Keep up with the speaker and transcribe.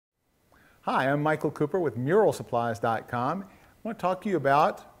Hi, I'm Michael Cooper with Muralsupplies.com. I want to talk to you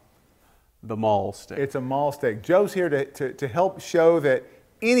about the Mahl Stick. It's a Mahl Stick. Joe's here to help show that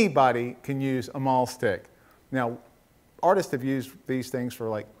anybody can use a Mahl Stick. Now, artists have used these things for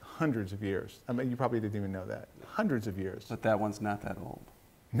like hundreds of years. I mean, you probably didn't even know that. Hundreds of years. But that one's not that old.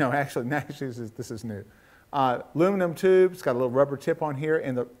 No, actually this is new. Aluminum tube, it's got a little rubber tip on here,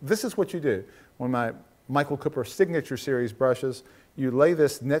 and this is what you do. One of my Michael Cooper Signature Series brushes, you lay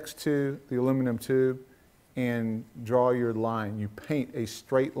this next to the aluminum tube and draw your line. You paint a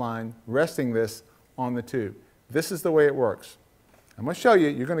straight line, resting this on the tube. This is the way it works. I'm going to show you,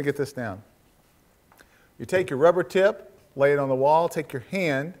 you're going to get this down. You take your rubber tip, lay it on the wall, take your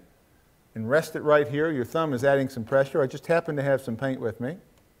hand and rest it right here. Your thumb is adding some pressure. I just happen to have some paint with me.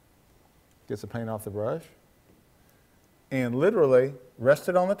 Get some paint off the brush. And literally rest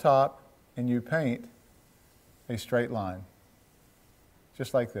it on the top and you paint a straight line.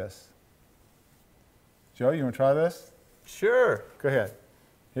 Just like this. Joe, you want to try this? Sure. Go ahead.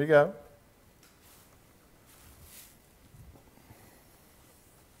 Here you go.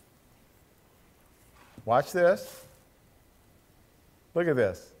 Watch this. Look at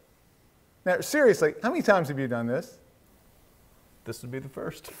this. Now, seriously, how many times have you done this? This would be the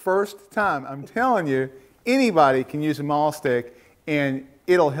first. First time. I'm telling you, anybody can use a Mahl Stick and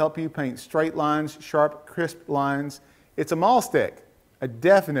it'll help you paint straight lines, sharp, crisp lines. It's a Mahl Stick, a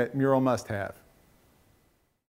definite mural must-have.